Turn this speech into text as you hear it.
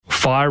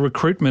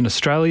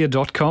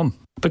FireRecruitmentAustralia.com.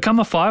 Become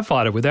a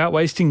firefighter without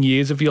wasting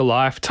years of your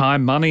life,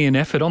 time, money and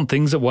effort on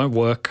things that won't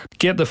work.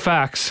 Get the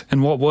facts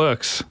and what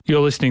works.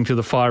 You're listening to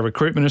the Fire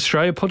Recruitment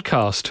Australia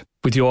podcast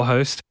with your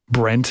host,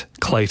 Brent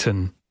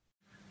Clayton.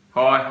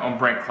 Hi, I'm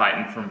Brent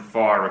Clayton from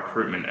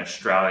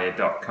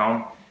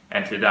FireRecruitmentAustralia.com,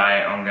 and today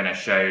I'm going to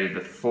show you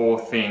the 4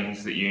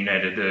 things that you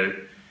need to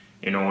do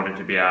in order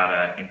to be able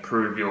to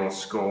improve your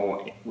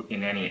score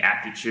in any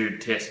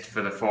aptitude test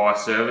for the fire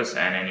service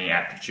and any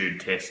aptitude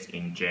test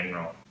in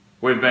general.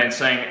 We've been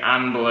seeing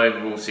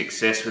unbelievable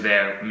success with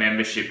our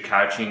membership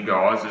coaching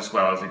guys, as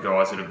well as the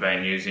guys that have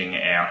been using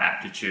our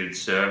aptitude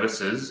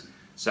services.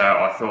 So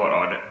I thought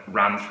I'd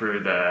run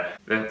through the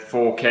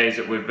 4 keys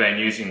that we've been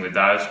using with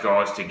those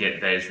guys to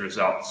get these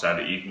results so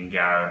that you can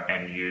go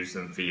and use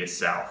them for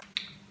yourself.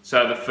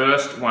 So the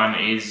first one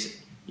is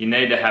you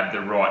need to have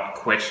the right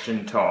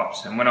question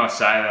types. And when I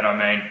say that, I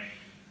mean,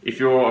 if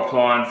you're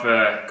applying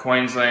for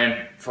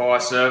Queensland Fire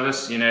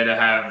Service, you need to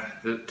have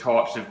the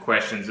types of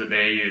questions that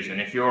they're using.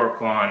 If you're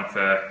applying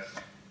for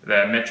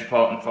the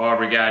Metropolitan Fire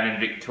Brigade in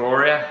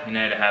Victoria, you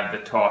need to have the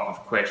type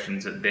of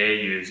questions that they're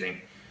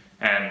using.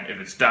 And if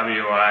it's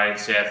WA,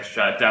 South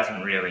Australia, it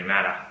doesn't really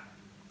matter.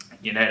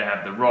 You need to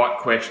have the right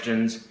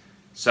questions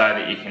so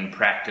that you can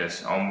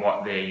practice on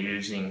what they're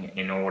using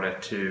in order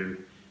to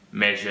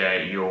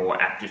measure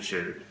your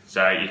aptitude.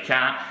 So you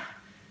can't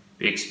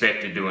be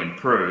expected to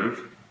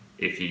improve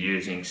if you're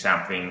using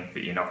something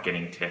that you're not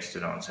getting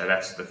tested on. So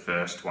that's the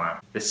first one.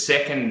 The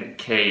second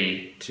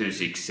key to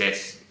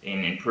success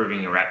in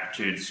improving your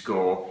aptitude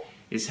score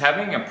is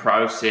having a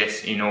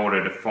process in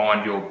order to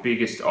find your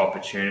biggest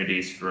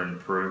opportunities for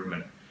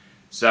improvement,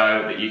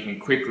 so that you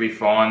can quickly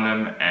find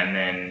them and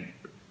then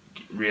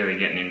really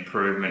get an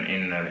improvement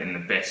in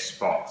the best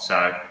spot.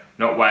 So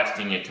not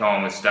wasting your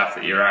time with stuff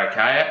that you're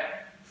okay at,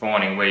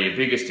 finding where your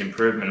biggest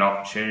improvement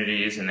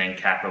opportunity is and then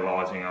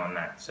capitalising on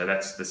that. So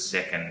that's the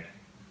second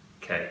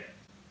key.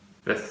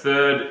 The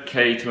third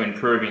key to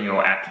improving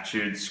your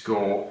aptitude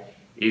score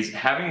is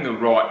having the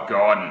right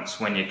guidance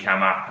when you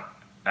come up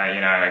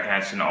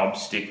against an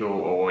obstacle,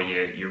 or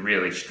you're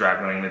really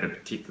struggling with a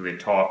particular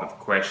type of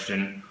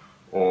question,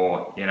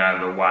 or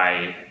the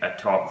way a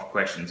type of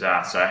questions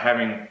are. So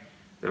having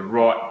the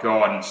right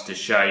guidance to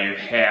show you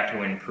how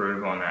to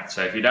improve on that.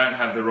 So if you don't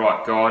have the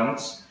right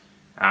guidance,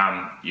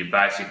 you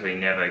basically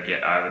never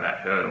get over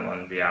that hurdle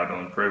and be able to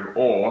improve,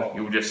 or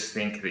you'll just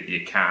think that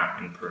you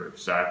can't improve.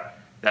 So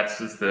that's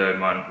the third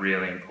one,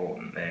 really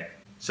important there.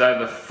 So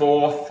the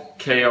fourth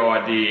key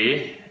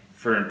idea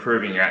for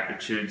improving your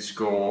aptitude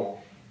score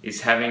is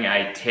having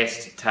a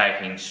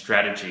test-taking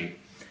strategy.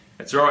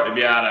 It's all right to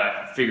be able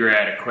to figure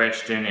out a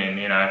question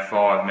in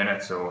 5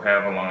 minutes or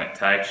however long it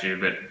takes you,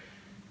 but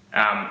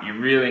you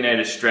really need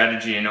a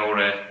strategy in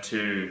order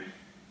to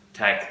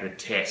take the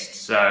test.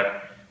 So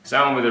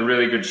someone with a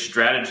really good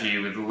strategy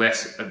with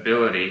less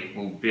ability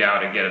will be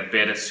able to get a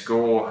better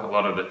score a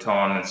lot of the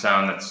time than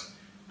someone that's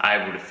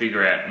able to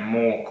figure out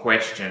more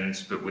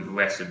questions but with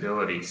less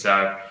ability.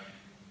 So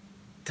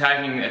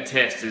taking a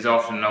test is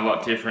often a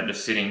lot different to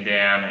sitting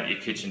down at your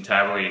kitchen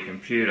table or your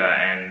computer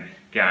and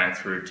going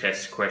through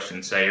test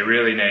questions. So you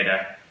really need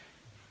to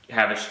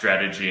have a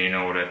strategy in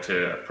order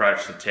to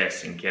approach the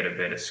test and get a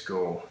better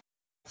score.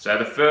 So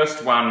the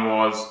first one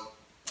was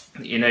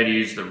that you need to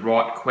use the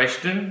right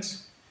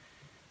questions.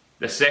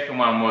 The second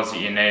one was that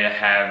you need to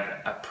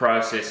have a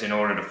process in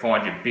order to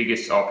find your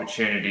biggest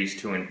opportunities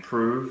to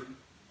improve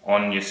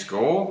on your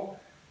score.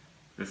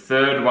 The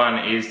third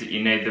one is that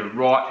you need the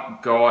right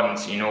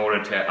guidance in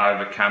order to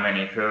overcome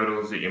any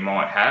hurdles that you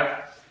might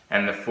have.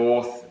 And the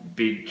fourth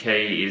big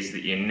key is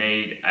that you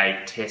need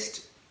a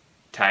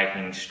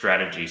test-taking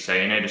strategy. So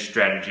you need a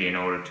strategy in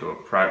order to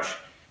approach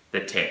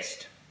the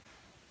test.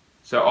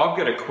 So I've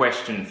got a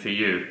question for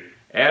you.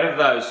 Out of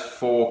those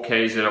 4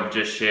 keys that I've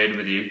just shared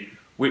with you,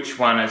 which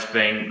one has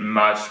been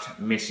most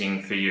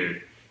missing for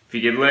you? If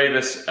you could leave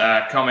us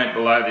a comment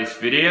below this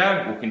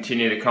video, we'll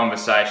continue the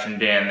conversation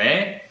down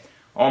there.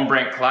 I'm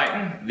Brent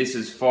Clayton, this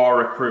is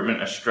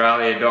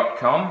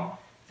FireRecruitmentAustralia.com.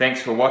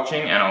 Thanks for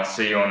watching, and I'll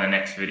see you on the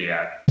next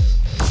video.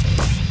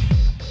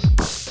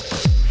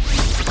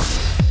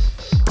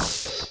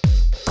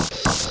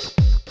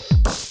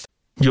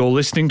 You're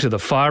listening to the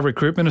Fire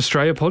Recruitment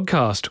Australia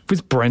podcast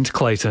with Brent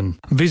Clayton.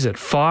 Visit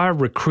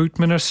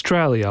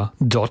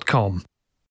FireRecruitmentAustralia.com.